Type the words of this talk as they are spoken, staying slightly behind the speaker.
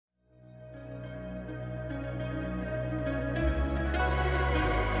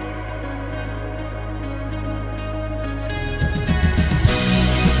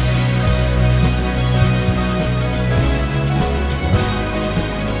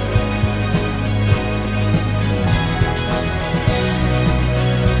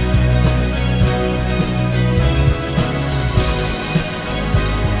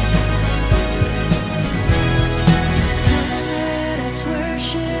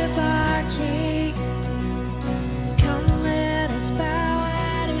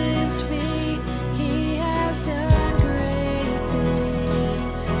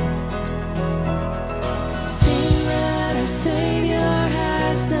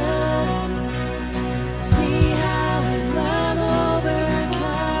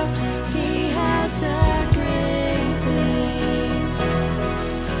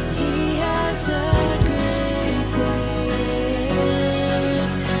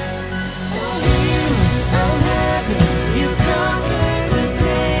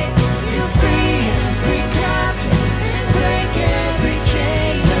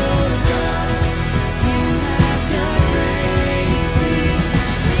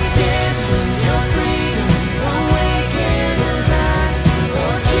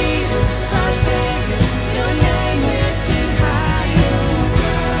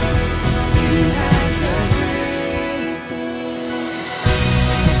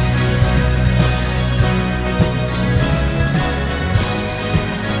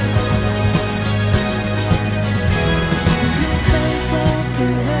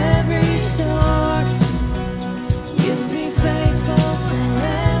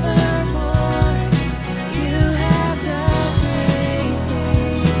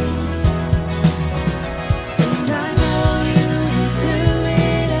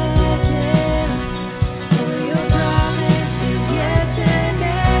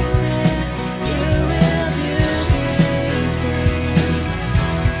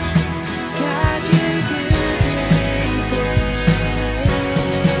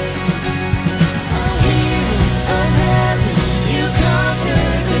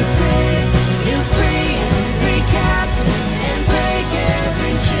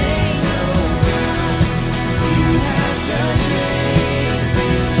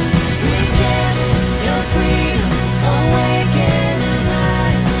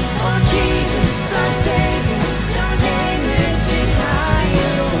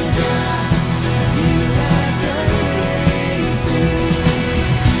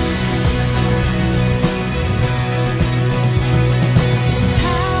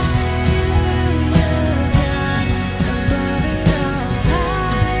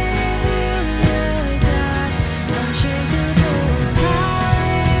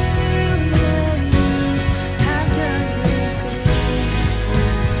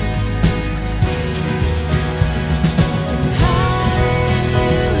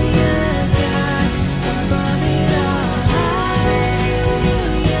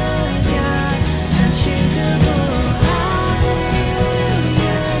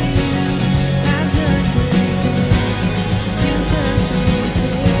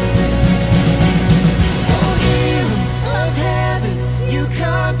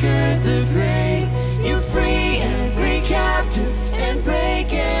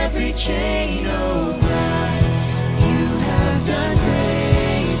chain, oh God, you have done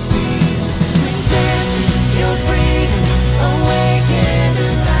great things. When dancing your freedom, awaken the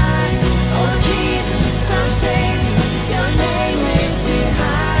light. Oh Jesus, our Savior, your name lifted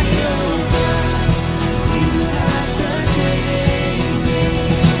high, oh God, you have done great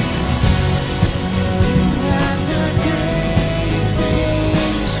things. You have done great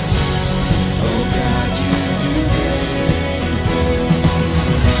things. Oh God, you do great things.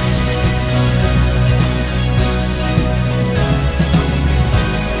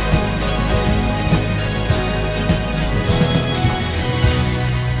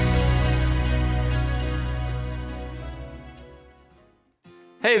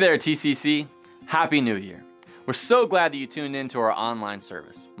 Hey there, TCC. Happy New Year. We're so glad that you tuned in to our online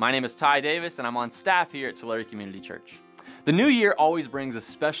service. My name is Ty Davis, and I'm on staff here at Tulare Community Church. The new year always brings a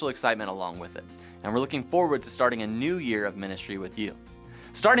special excitement along with it, and we're looking forward to starting a new year of ministry with you.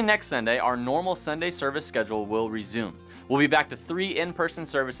 Starting next Sunday, our normal Sunday service schedule will resume. We'll be back to 3 in-person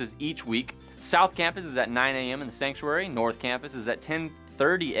services each week. South Campus is at 9 a.m. in the sanctuary, North Campus is at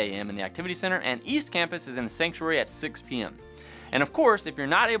 10:30 a.m. in the Activity Center, and East Campus is in the sanctuary at 6 p.m. And of course, if you're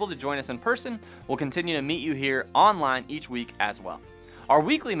not able to join us in person, we'll continue to meet you here online each week as well. Our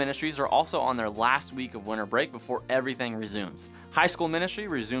weekly ministries are also on their last week of winter break before everything resumes. High school ministry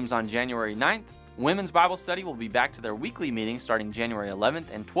resumes on January 9th. Women's Bible study will be back to their weekly meetings starting January 11th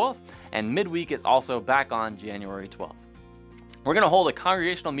and 12th, and midweek is also back on January 12th. We're going to hold a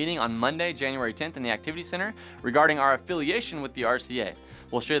congregational meeting on Monday, January 10th in the Activity Center regarding our affiliation with the RCA.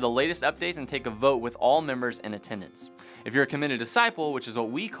 We'll share the latest updates and take a vote with all members in attendance. If you're a committed disciple, which is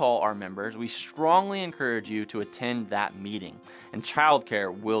what we call our members, we strongly encourage you to attend that meeting, and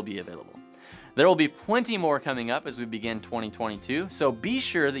childcare will be available. There will be plenty more coming up as we begin 2022, so be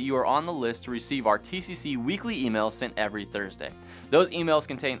sure that you are on the list to receive our TCC weekly emails sent every Thursday. Those emails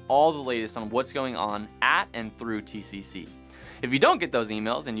contain all the latest on what's going on at and through TCC. If you don't get those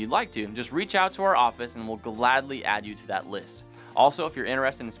emails and you'd like to, just reach out to our office and we'll gladly add you to that list. Also, if you're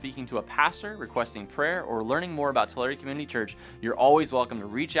interested in speaking to a pastor, requesting prayer, or learning more about Tulare Community Church, you're always welcome to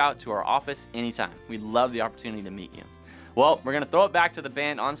reach out to our office anytime. We'd love the opportunity to meet you. Well, we're going to throw it back to the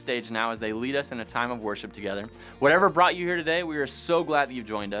band on stage now as they lead us in a time of worship together. Whatever brought you here today, we are so glad that you've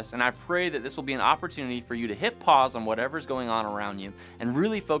joined us, and I pray that this will be an opportunity for you to hit pause on whatever's going on around you and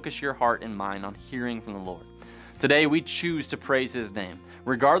really focus your heart and mind on hearing from the Lord. Today, we choose to praise His name.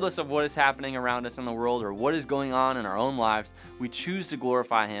 Regardless of what is happening around us in the world or what is going on in our own lives, we choose to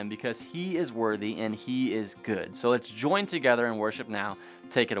glorify Him because He is worthy and He is good. So let's join together in worship now.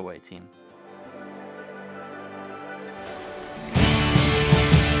 Take it away, team.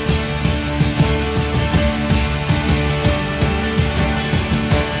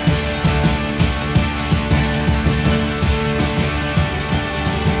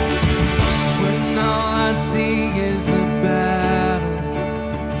 When all I see is the battle,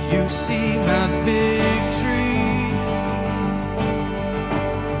 you see my victory.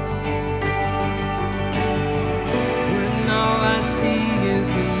 When all I see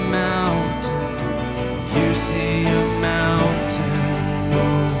is the mountain, you see a mountain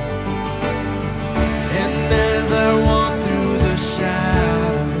move. And as I walk through the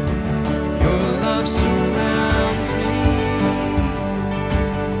shadow, your love surrounds me.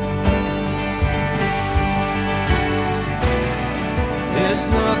 There's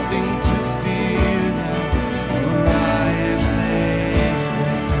nothing to fear now, for I am safe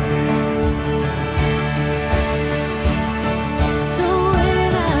with you. So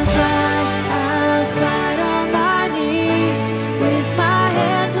when I I'll fight on my knees with my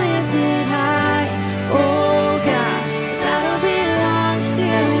hands lifted high. Oh God, the battle belongs to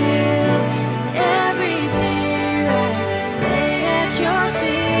you. Every fear I lay at your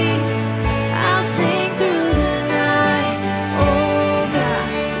feet. I'll sing through the night. Oh God,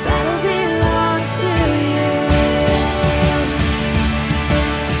 the battle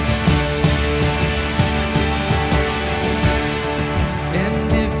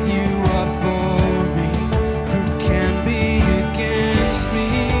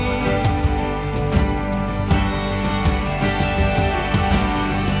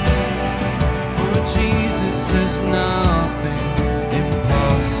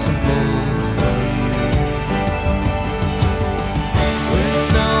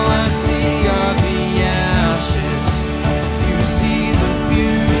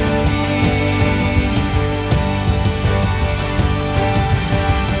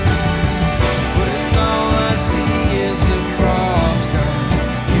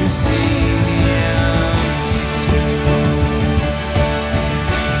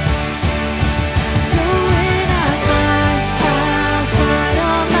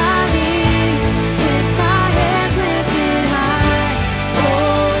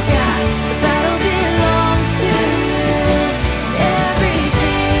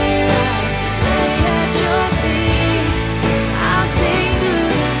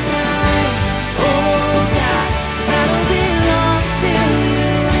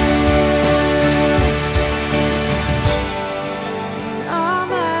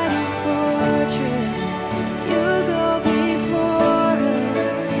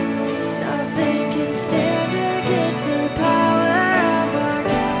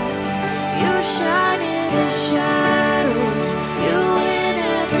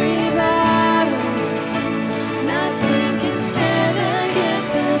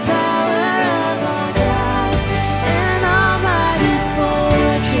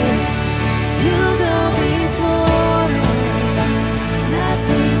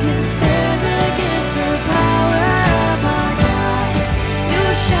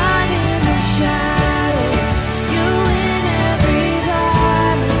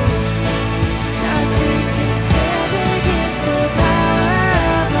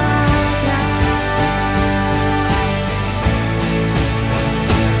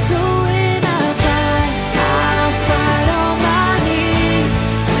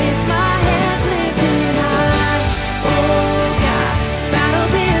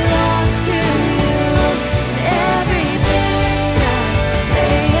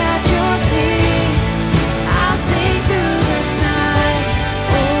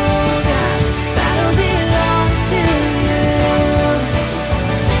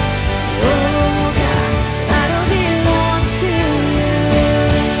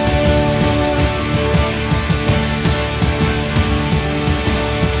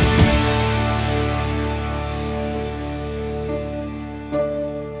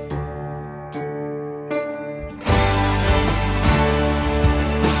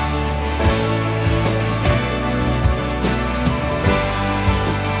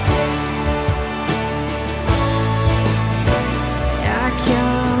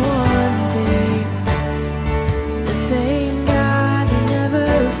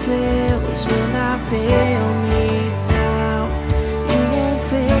not fail me now. You won't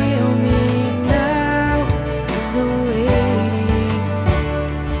fail me now. In the waiting,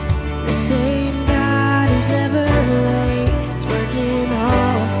 the same God who's never late is working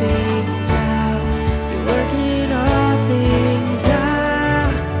all things out. You're working all things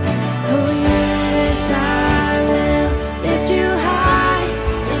out. Oh yes, I will lift you high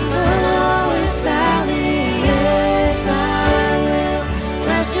in the lowest valley. Yes, I will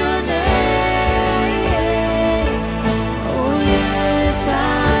bless your name. Oh yes, I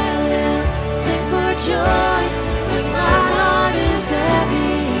will sing for joy when my heart is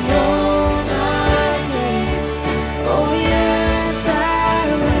heavy all my days. Oh yes, I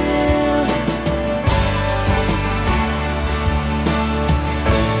will.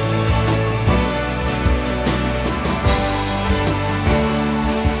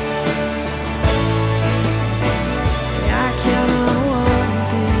 I count on one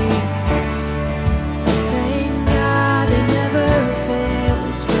thing, the same God that never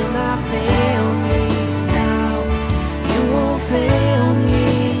fails will not fail me now. You won't fail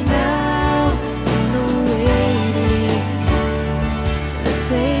me now. In the waiting, the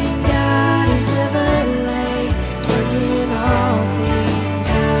same God who's never late is working all things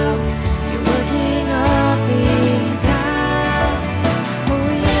out. You're working all things out. Oh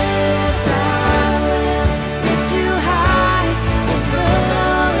yes, I will lift you high in the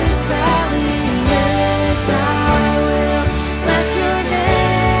lowest valley. Yes, I will bless your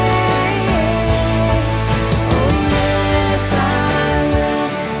name. Oh yes, I will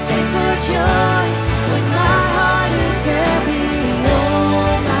sing for joy when my heart is heavy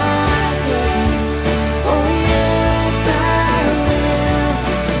all my days. Oh yes, I will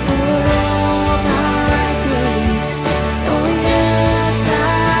for all my days. Oh yes, I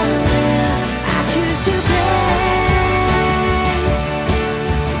will. I choose to praise,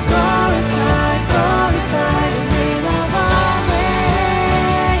 to glorify, glorify the name of our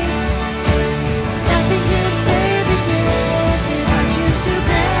names. Nothing can stand against it. I choose to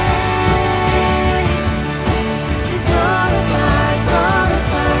praise, to glorify,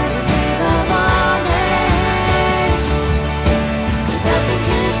 glorify the name of our names. Nothing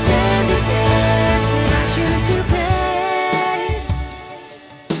can stand against it. I choose to praise,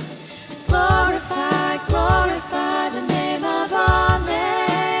 to glorify, glorify the name of our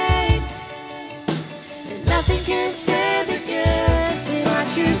names. And nothing can stand against it. I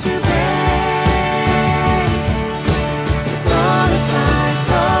choose to praise, to glorify,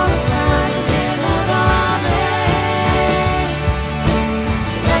 glorify the name of our names.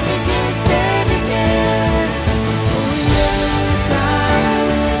 And nothing can stand against. Oh yes, I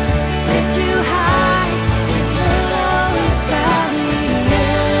will lift you high in the lowest valley.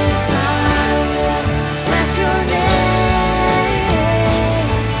 Yes, I will bless your name.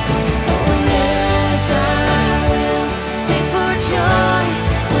 Oh yes, I will sing for joy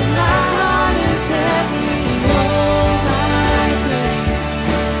when my heart is heavy all my days.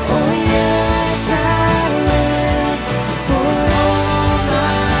 Oh yes, I will for all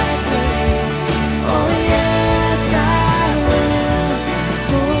my days. Oh yes, I will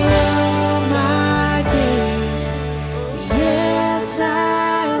for all my days. Yes,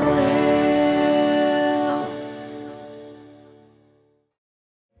 I will.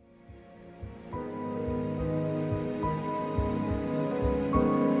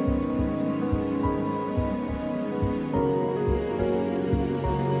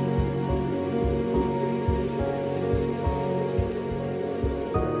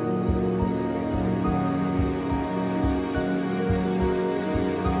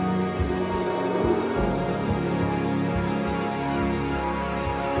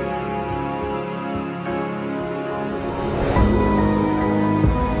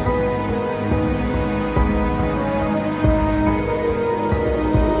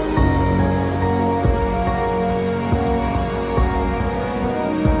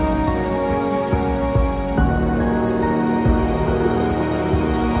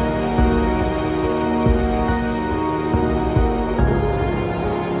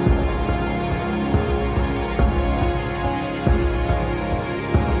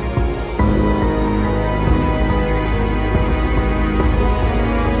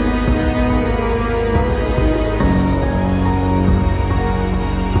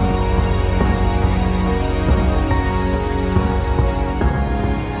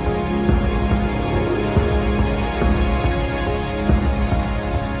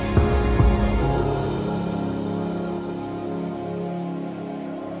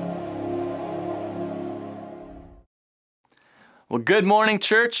 Well, good morning,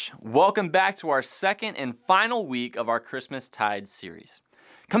 church. Welcome back to our second and final week of our Christmas Tide series.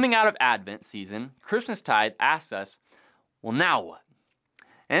 Coming out of Advent season, Christmastide asks us, well, now what?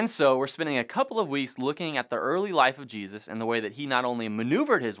 And so we're spending a couple of weeks looking at the early life of Jesus and the way that he not only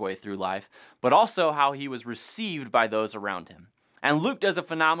maneuvered his way through life, but also how he was received by those around him. And Luke does a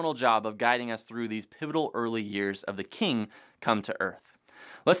phenomenal job of guiding us through these pivotal early years of the King come to earth.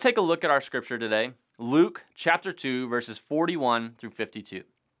 Let's take a look at our scripture today, Luke chapter 2, verses 41 through 52.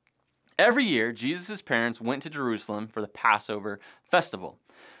 Every year, Jesus' parents went to Jerusalem for the Passover festival.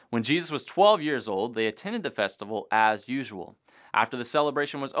 When Jesus was 12 years old, they attended the festival as usual. After the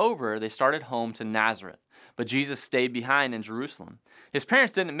celebration was over, they started home to Nazareth, but Jesus stayed behind in Jerusalem. His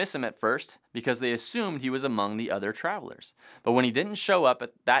parents didn't miss him at first because they assumed he was among the other travelers. But when he didn't show up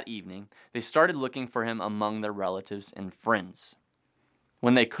that evening, they started looking for him among their relatives and friends.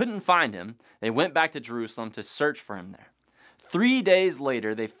 When they couldn't find him, they went back to Jerusalem to search for him there. 3 days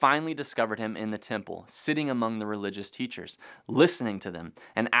later, they finally discovered him in the temple, sitting among the religious teachers, listening to them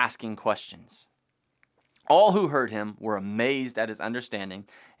and asking questions. All who heard him were amazed at his understanding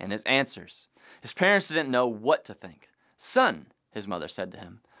and his answers. His parents didn't know what to think. "Son," his mother said to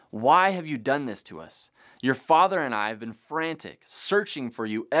him, "why have you done this to us? Your father and I have been frantic, searching for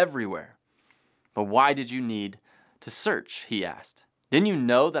you everywhere." "But why did you need to search?" he asked. "Didn't you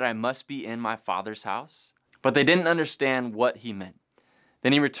know that I must be in my father's house?" But they didn't understand what he meant.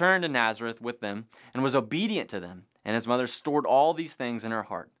 Then he returned to Nazareth with them and was obedient to them, and his mother stored all these things in her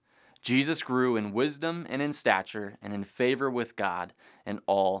heart. Jesus grew in wisdom and in stature and in favor with God and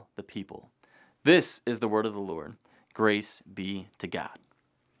all the people. This is the word of the Lord. Grace be to God.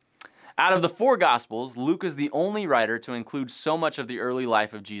 Out of the 4 Gospels, Luke is the only writer to include so much of the early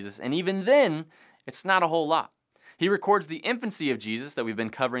life of Jesus, and even then, it's not a whole lot. He records the infancy of Jesus that we've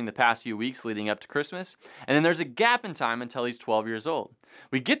been covering the past few weeks leading up to Christmas, and then there's a gap in time until he's 12 years old.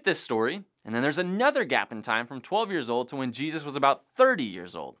 We get this story, and then there's another gap in time from 12 years old to when Jesus was about 30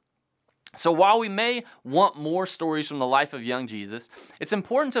 years old. So while we may want more stories from the life of young Jesus, it's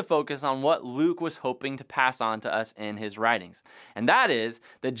important to focus on what Luke was hoping to pass on to us in his writings. And that is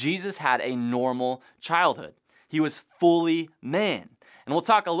that Jesus had a normal childhood. He was fully man. And we'll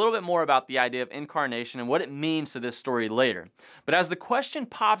talk a little bit more about the idea of incarnation and what it means to this story later. But as the question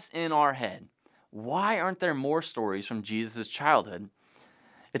pops in our head, why aren't there more stories from Jesus' childhood?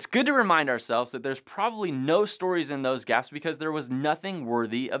 It's good to remind ourselves that there's probably no stories in those gaps because there was nothing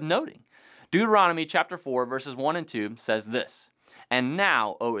worthy of noting. Deuteronomy chapter 4, verses 1 and 2 says this, "And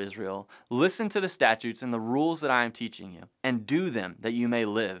now, O Israel, listen to the statutes and the rules that I am teaching you, and do them that you may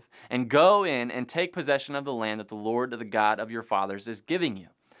live, and go in and take possession of the land that the Lord, the God of your fathers, is giving you.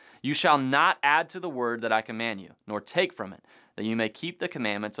 You shall not add to the word that I command you, nor take from it, that you may keep the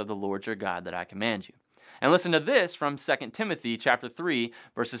commandments of the Lord your God that I command you." And listen to this from 2 Timothy chapter 3,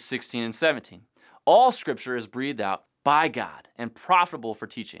 verses 16 and 17. "All scripture is breathed out by God and profitable for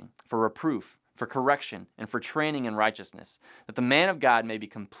teaching, for reproof, for correction, and for training in righteousness, that the man of God may be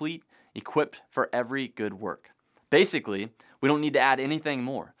complete, equipped for every good work." Basically, we don't need to add anything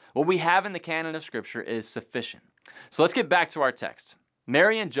more. What we have in the canon of Scripture is sufficient. So let's get back to our text.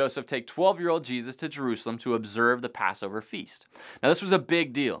 Mary and Joseph take 12-year-old Jesus to Jerusalem to observe the Passover feast. Now, this was a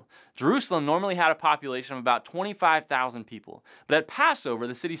big deal. Jerusalem normally had a population of about 25,000 people, but at Passover,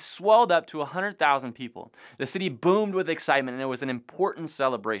 the city swelled up to 100,000 people. The city boomed with excitement, and it was an important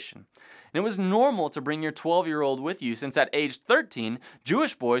celebration. And it was normal to bring your 12-year-old with you, since at age 13,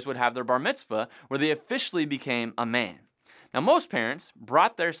 Jewish boys would have their bar mitzvah, where they officially became a man. Now, most parents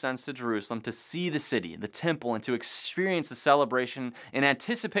brought their sons to Jerusalem to see the city, the temple, and to experience the celebration in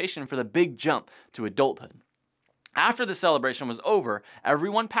anticipation for the big jump to adulthood. After the celebration was over,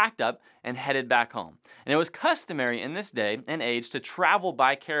 everyone packed up and headed back home. And it was customary in this day and age to travel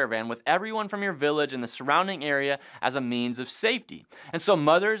by caravan with everyone from your village and the surrounding area as a means of safety. And so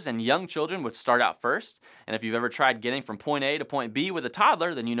mothers and young children would start out first. And if you've ever tried getting from point A to point B with a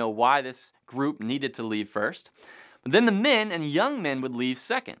toddler, then you know why this group needed to leave first. But then the men and young men would leave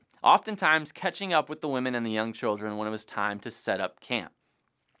second, oftentimes catching up with the women and the young children when it was time to set up camp.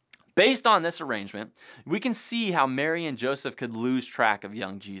 Based on this arrangement, we can see how Mary and Joseph could lose track of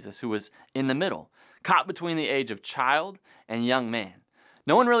young Jesus, who was in the middle, caught between the age of child and young man.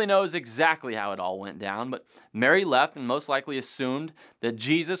 No one really knows exactly how it all went down, but Mary left and most likely assumed that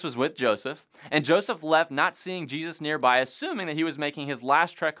Jesus was with Joseph, and Joseph left not seeing Jesus nearby, assuming that he was making his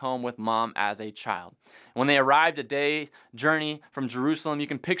last trek home with mom as a child. When they arrived a day journey from Jerusalem, you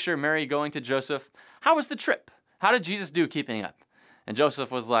can picture Mary going to Joseph, "How was the trip? How did Jesus do keeping up?" And Joseph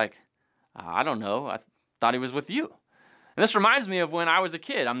was like, "I don't know. I thought he was with you." And this reminds me of when I was a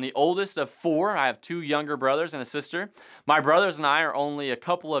kid. I'm the oldest of 4. I have 2 younger brothers and a sister. My brothers and I are only a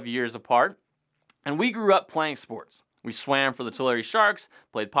couple of years apart, and we grew up playing sports. We swam for the Tulare Sharks,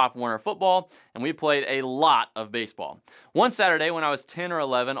 played Pop Warner football, and we played a lot of baseball. One Saturday when I was 10 or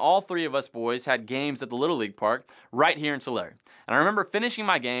 11, all three of us boys had games at the Little League Park right here in Tulare. And I remember finishing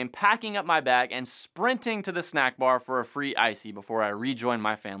my game, packing up my bag, and sprinting to the snack bar for a free icy before I rejoined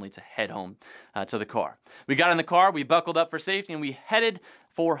my family to head home to the car. We got in the car, we buckled up for safety, and we headed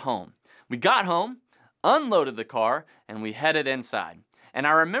for home. We got home, unloaded the car, and we headed inside. And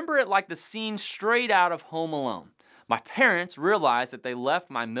I remember it like the scene straight out of Home Alone. My parents realized that they left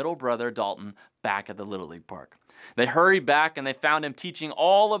my middle brother, Dalton, back at the Little League Park. They hurried back and they found him teaching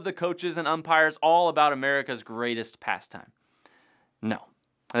all of the coaches and umpires all about America's greatest pastime. No.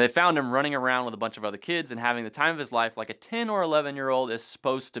 And they found him running around with a bunch of other kids and having the time of his life like a 10 or 11-year-old is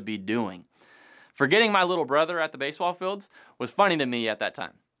supposed to be doing. Forgetting my little brother at the baseball fields was funny to me at that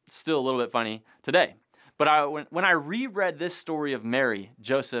time. It's still a little bit funny today. But when I reread this story of Mary,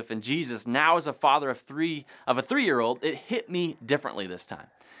 Joseph, and Jesus, now as a father of a 3-year-old, it hit me differently this time.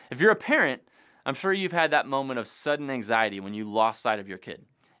 If you're a parent, I'm sure you've had that moment of sudden anxiety when you lost sight of your kid.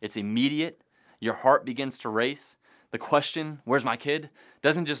 It's immediate. Your heart begins to race. The question, where's my kid,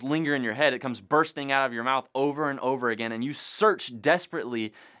 doesn't just linger in your head. It comes bursting out of your mouth over and over again, and you search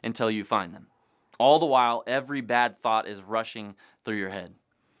desperately until you find them. All the while, every bad thought is rushing through your head.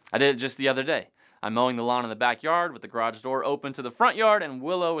 I did it just the other day. I'm mowing the lawn in the backyard with the garage door open to the front yard, and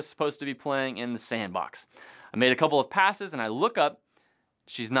Willow is supposed to be playing in the sandbox. I made a couple of passes, and I look up.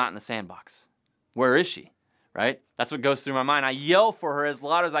 She's not in the sandbox. Where is she? Right? That's what goes through my mind. I yell for her as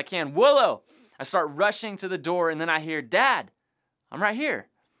loud as I can, Willow! I start rushing to the door, and then I hear, Dad, I'm right here.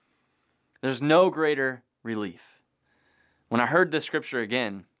 There's no greater relief. When I heard this scripture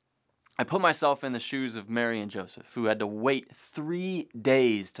again, I put myself in the shoes of Mary and Joseph, who had to wait 3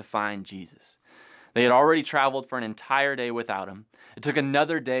 days to find Jesus. They had already traveled for an entire day without him. It took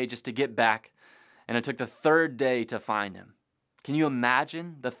another day just to get back, and it took the 3rd day to find him. Can you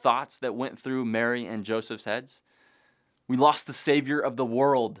imagine the thoughts that went through Mary and Joseph's heads? We lost the Savior of the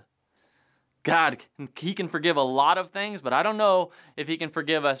world. God, he can forgive a lot of things, but I don't know if he can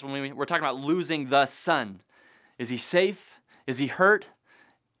forgive us when we're talking about losing the Son. Is he safe? Is he hurt?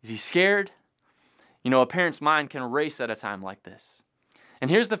 Is he scared? You know, a parent's mind can race at a time like this. And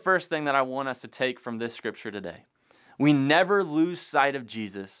here's the first thing that I want us to take from this scripture today. We never lose sight of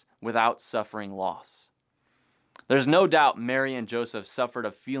Jesus without suffering loss. There's no doubt Mary and Joseph suffered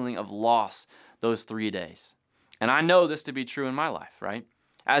a feeling of loss those 3 days. And I know this to be true in my life, right?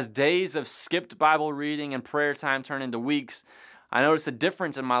 As days of skipped Bible reading and prayer time turn into weeks, I notice a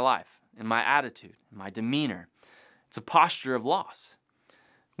difference in my life, in my attitude, in my demeanor. It's a posture of loss.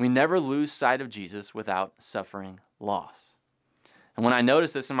 We never lose sight of Jesus without suffering loss. And when I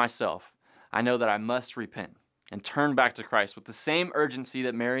notice this in myself, I know that I must repent and turn back to Christ with the same urgency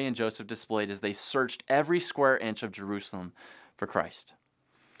that Mary and Joseph displayed as they searched every square inch of Jerusalem for Christ.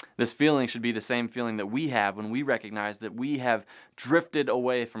 This feeling should be the same feeling that we have when we recognize that we have drifted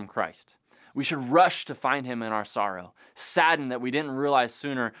away from Christ. We should rush to find him in our sorrow, saddened that we didn't realize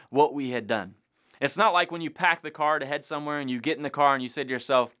sooner what we had done. It's not like when you pack the car to head somewhere and you get in the car and you say to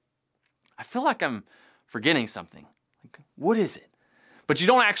yourself, I feel like I'm forgetting something. Like, what is it? But you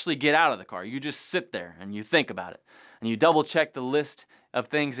don't actually get out of the car. You just sit there and you think about it. And you double check the list of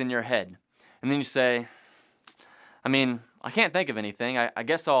things in your head. And then you say, I can't think of anything. I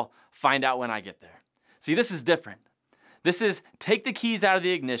guess I'll find out when I get there. See, this is different. This is take the keys out of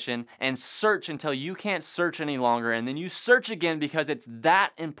the ignition and search until you can't search any longer. And then you search again because it's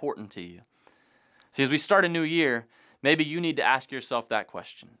that important to you. See, as we start a new year, maybe you need to ask yourself that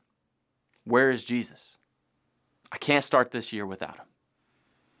question. Where is Jesus? I can't start this year without him.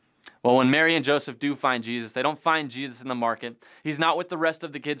 Well, when Mary and Joseph do find Jesus, they don't find Jesus in the market. He's not with the rest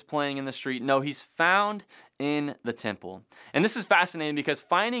of the kids playing in the street. No, he's found in the temple. And this is fascinating because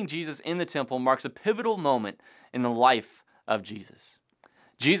finding Jesus in the temple marks a pivotal moment in the life of Jesus.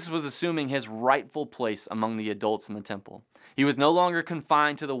 Jesus was assuming his rightful place among the adults in the temple. He was no longer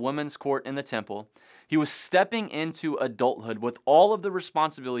confined to the women's court in the temple. He was stepping into adulthood with all of the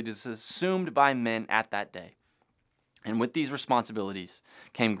responsibilities assumed by men at that day. And with these responsibilities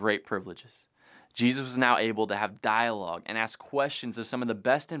came great privileges. Jesus was now able to have dialogue and ask questions of some of the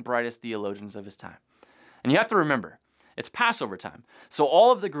best and brightest theologians of his time. And you have to remember, it's Passover time. So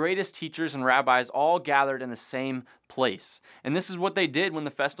all of the greatest teachers and rabbis all gathered in the same place. And this is what they did when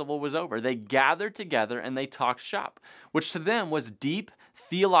the festival was over. They gathered together and they talked shop, which to them was deep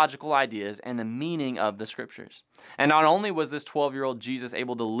theological ideas and the meaning of the scriptures. And not only was this 12-year-old Jesus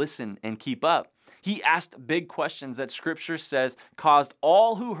able to listen and keep up, he asked big questions that Scripture says caused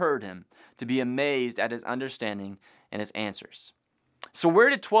all who heard him to be amazed at his understanding and his answers. So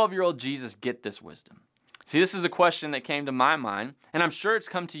where did 12-year-old Jesus get this wisdom? See, this is a question that came to my mind, and I'm sure it's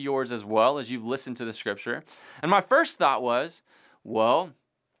come to yours as well as you've listened to the scripture. And my first thought was, well,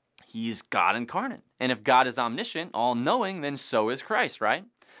 he's God incarnate. And if God is omniscient, all-knowing, then so is Christ, right?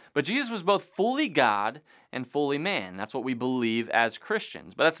 But Jesus was both fully God and fully man. That's what we believe as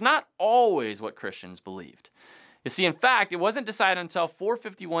Christians. But that's not always what Christians believed. You see, in fact, it wasn't decided until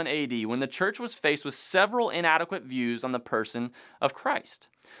 451 AD when the church was faced with several inadequate views on the person of Christ.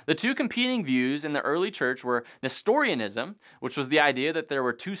 The two competing views in the early church were Nestorianism, which was the idea that there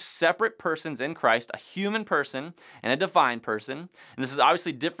were two separate persons in Christ, a human person and a divine person. And this is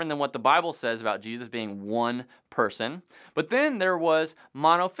obviously different than what the Bible says about Jesus being one person. But then there was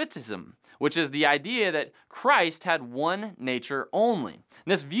Monophysitism, which is the idea that Christ had one nature only.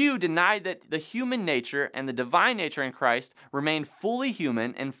 And this view denied that the human nature and the divine nature in Christ remained fully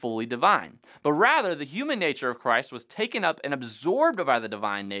human and fully divine. But rather, the human nature of Christ was taken up and absorbed by the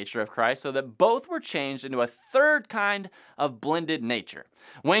divine nature of Christ so that both were changed into a third kind of blended nature.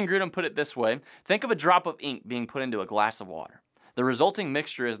 Wayne Grudem put it this way: think of a drop of ink being put into a glass of water. The resulting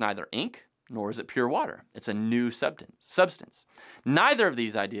mixture is neither ink nor is it pure water. It's a new substance. Neither of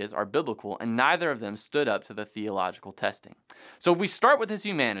these ideas are biblical, and neither of them stood up to the theological testing. So if we start with his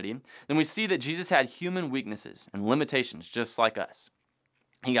humanity, then we see that Jesus had human weaknesses and limitations just like us.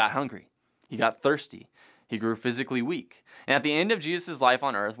 He got hungry. He got thirsty. He grew physically weak. And at the end of Jesus' life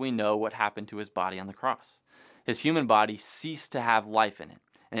on earth, we know what happened to his body on the cross. His human body ceased to have life in it,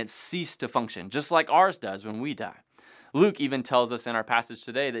 and it ceased to function, just like ours does when we die. Luke even tells us in our passage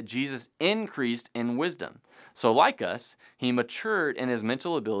today that Jesus increased in wisdom. So like us, he matured in his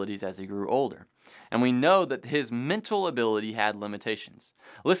mental abilities as he grew older. And we know that his mental ability had limitations.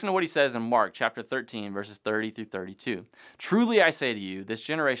 Listen to what he says in Mark chapter 13, verses 30 through 32. Truly I say to you, this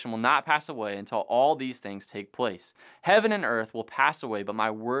generation will not pass away until all these things take place. Heaven and earth will pass away, but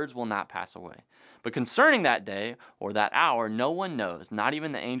my words will not pass away. But concerning that day or that hour, no one knows, not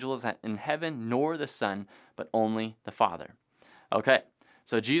even the angels in heaven, nor the Son, but only the Father. Okay,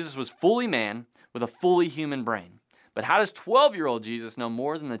 so Jesus was fully man with a fully human brain. But how does 12-year-old Jesus know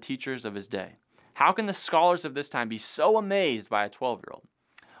more than the teachers of his day? How can the scholars of this time be so amazed by a 12-year-old?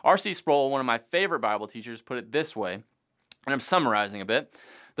 R.C. Sproul, one of my favorite Bible teachers, put it this way, and I'm summarizing a bit.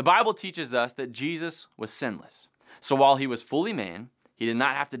 The Bible teaches us that Jesus was sinless. So while he was fully man, he did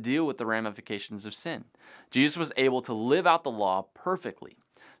not have to deal with the ramifications of sin. Jesus was able to live out the law perfectly.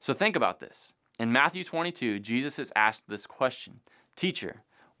 So think about this. In Matthew 22, Jesus is asked this question, "Teacher,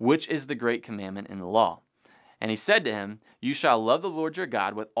 which is the great commandment in the law?" And he said to him, "You shall love the Lord your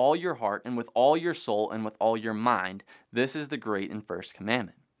God with all your heart and with all your soul and with all your mind. This is the great and first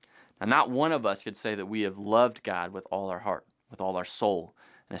commandment." Now, not one of us could say that we have loved God with all our heart, with all our soul,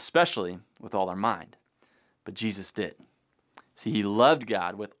 and especially with all our mind. But Jesus did. See, he loved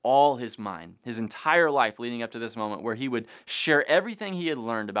God with all his mind, his entire life leading up to this moment where he would share everything he had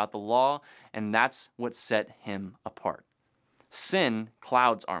learned about the law, and that's what set him apart. Sin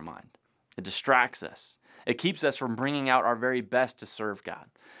clouds our mind. It distracts us. It keeps us from bringing out our very best to serve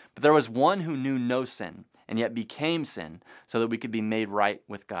God. But there was one who knew no sin and yet became sin so that we could be made right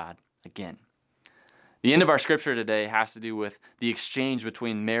with God again. The end of our scripture today has to do with the exchange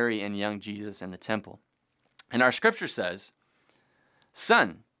between Mary and young Jesus in the temple. And our scripture says,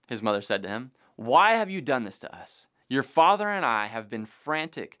 "Son," his mother said to him, "why have you done this to us? Your father and I have been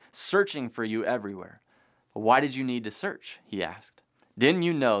frantic, searching for you everywhere." "Why did you need to search?" he asked. "Didn't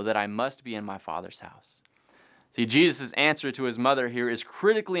you know that I must be in my Father's house?" See, Jesus' answer to his mother here is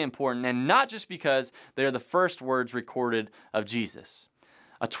critically important, and not just because they are the first words recorded of Jesus.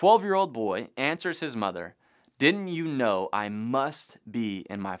 A 12-year-old boy answers his mother, "Didn't you know I must be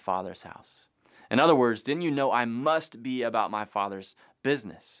in my Father's house?" In other words, didn't you know I must be about my Father's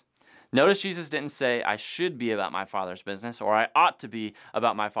business? Notice Jesus didn't say, "I should be about my Father's business," or "I ought to be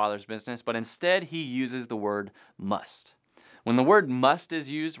about my Father's business," but instead he uses the word must. When the word must is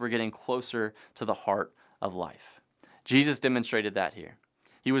used, we're getting closer to the heart of life. Jesus demonstrated that here.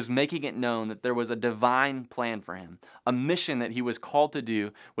 He was making it known that there was a divine plan for him, a mission that he was called to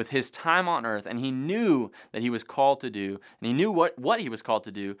do with his time on earth, and he knew that he was called to do, and he knew what he was called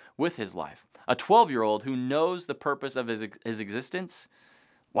to do with his life. A 12-year-old who knows the purpose of his existence,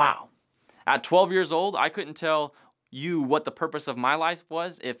 wow. At 12 years old, I couldn't tell you what the purpose of my life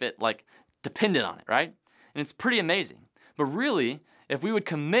was if it depended on it, right? And it's pretty amazing. But really, if we would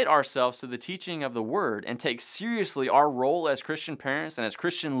commit ourselves to the teaching of the Word and take seriously our role as Christian parents and as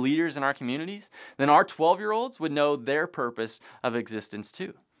Christian leaders in our communities, then our 12-year-olds would know their purpose of existence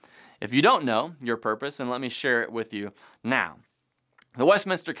too. If you don't know your purpose, then let me share it with you now. The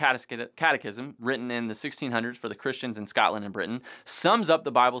Westminster Catechism, written in the 1600s for the Christians in Scotland and Britain, sums up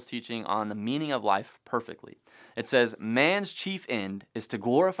the Bible's teaching on the meaning of life perfectly. It says, man's chief end is to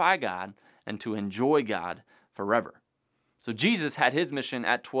glorify God and to enjoy God forever. So Jesus had his mission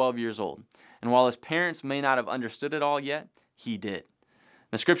at 12 years old, and while his parents may not have understood it all yet, he did.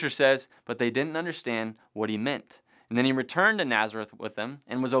 The scripture says, but they didn't understand what he meant. And then he returned to Nazareth with them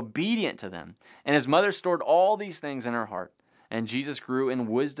and was obedient to them. And his mother stored all these things in her heart. And Jesus grew in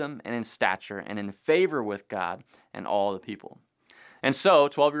wisdom and in stature and in favor with God and all the people. And so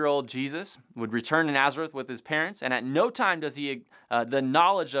 12-year-old Jesus would return to Nazareth with his parents, and at no time does the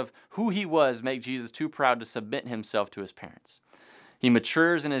knowledge of who he was make Jesus too proud to submit himself to his parents. He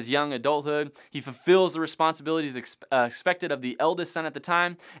matures in his young adulthood. He fulfills the responsibilities expected of the eldest son at the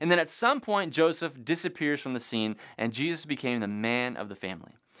time. And then at some point, Joseph disappears from the scene, and Jesus became the man of the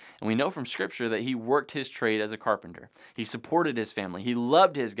family. And we know from Scripture that he worked his trade as a carpenter. He supported his family. He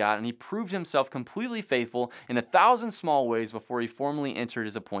loved his God, and he proved himself completely faithful in 1,000 small ways before he formally entered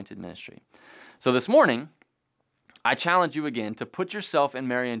his appointed ministry. So this morning, I challenge you again to put yourself in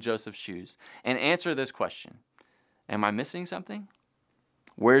Mary and Joseph's shoes and answer this question. Am I missing something?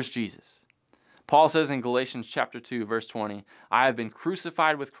 Where's Jesus? Paul says in Galatians chapter 2, verse 20, I have been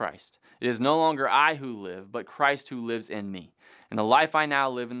crucified with Christ. It is no longer I who live, but Christ who lives in me. And the life I now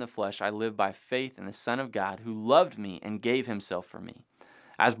live in the flesh, I live by faith in the Son of God who loved me and gave himself for me.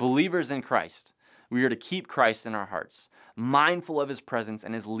 As believers in Christ, we are to keep Christ in our hearts, mindful of his presence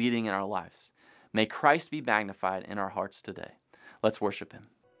and his leading in our lives. May Christ be magnified in our hearts today. Let's worship him.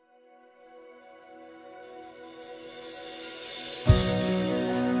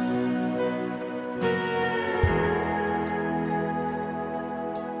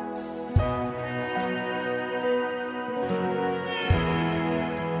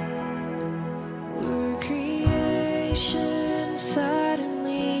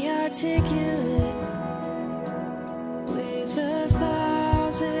 Suddenly articulate with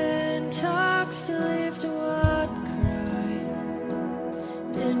 1,000 talks to lift one cry.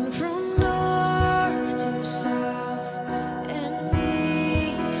 Then from north to south and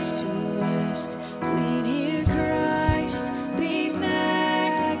east to west, we'd hear Christ be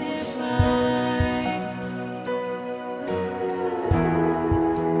magnified.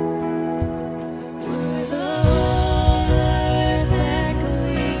 Were the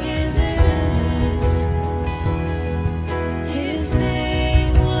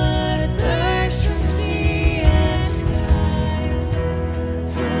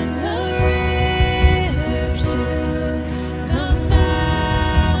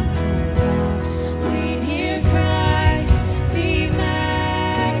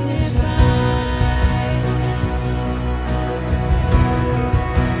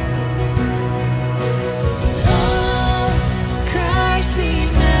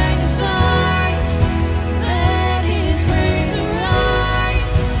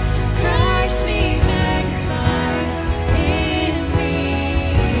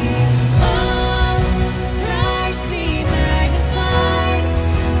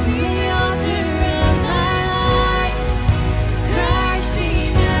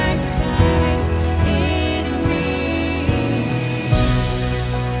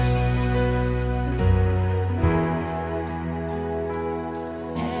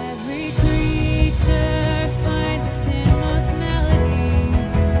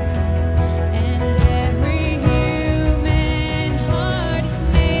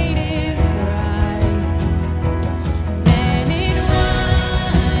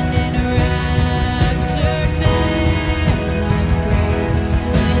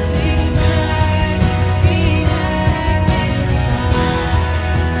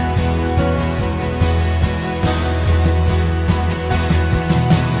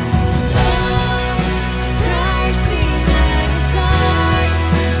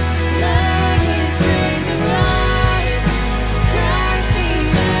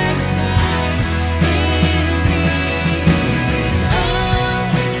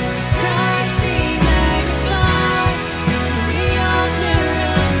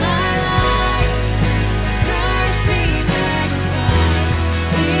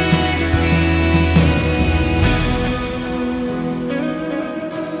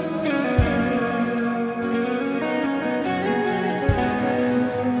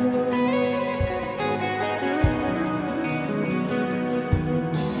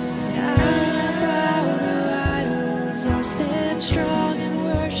I'll stay